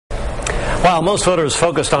While most voters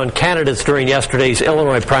focused on candidates during yesterday's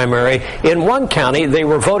Illinois primary, in one county they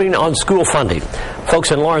were voting on school funding. Folks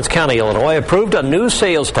in Lawrence County, Illinois, approved a new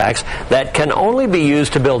sales tax that can only be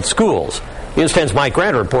used to build schools. News 10's Mike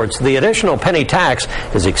Grant reports the additional penny tax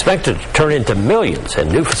is expected to turn into millions in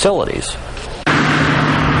new facilities.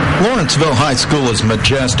 Lawrenceville High School is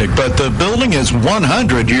majestic, but the building is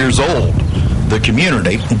 100 years old. The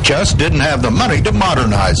community just didn't have the money to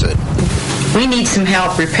modernize it. We need some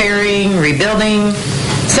help repairing, rebuilding,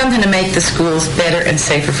 something to make the schools better and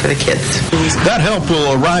safer for the kids. That help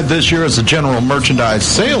will arrive this year as a general merchandise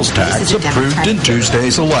sales tax approved in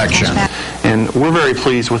Tuesday's election. And we're very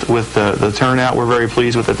pleased with the turnout. We're very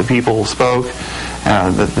pleased with that the people spoke,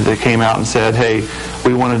 that they came out and said, hey,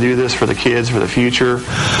 we want to do this for the kids, for the future.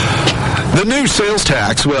 The new sales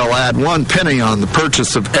tax will add 1 penny on the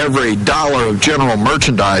purchase of every dollar of general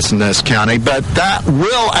merchandise in this county, but that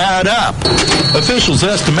will add up. Officials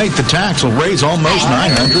estimate the tax will raise almost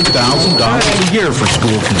 $900,000 a year for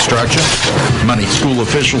school construction, money school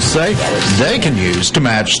officials say they can use to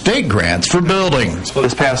match state grants for buildings.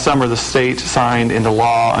 This past summer, the state signed into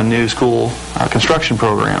law a new school construction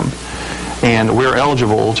program. And we're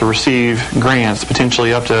eligible to receive grants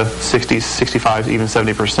potentially up to 60, 65, even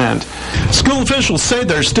 70%. School officials say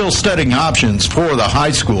they're still studying options for the high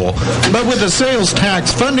school, but with the sales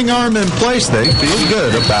tax funding arm in place, they feel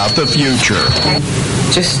good about the future.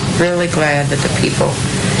 Just really glad that the people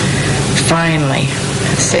finally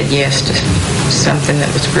said yes to something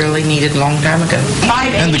that was really needed a long time ago.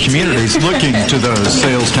 And the community's looking to those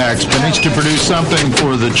sales tax pennies to produce something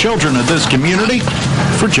for the children of this community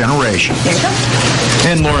for generations.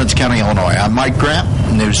 In Lawrence County, Illinois, I'm Mike Grant,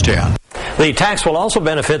 News 10. The tax will also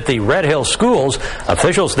benefit the Red Hill schools.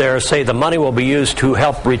 Officials there say the money will be used to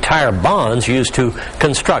help retire bonds used to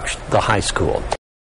construct the high school.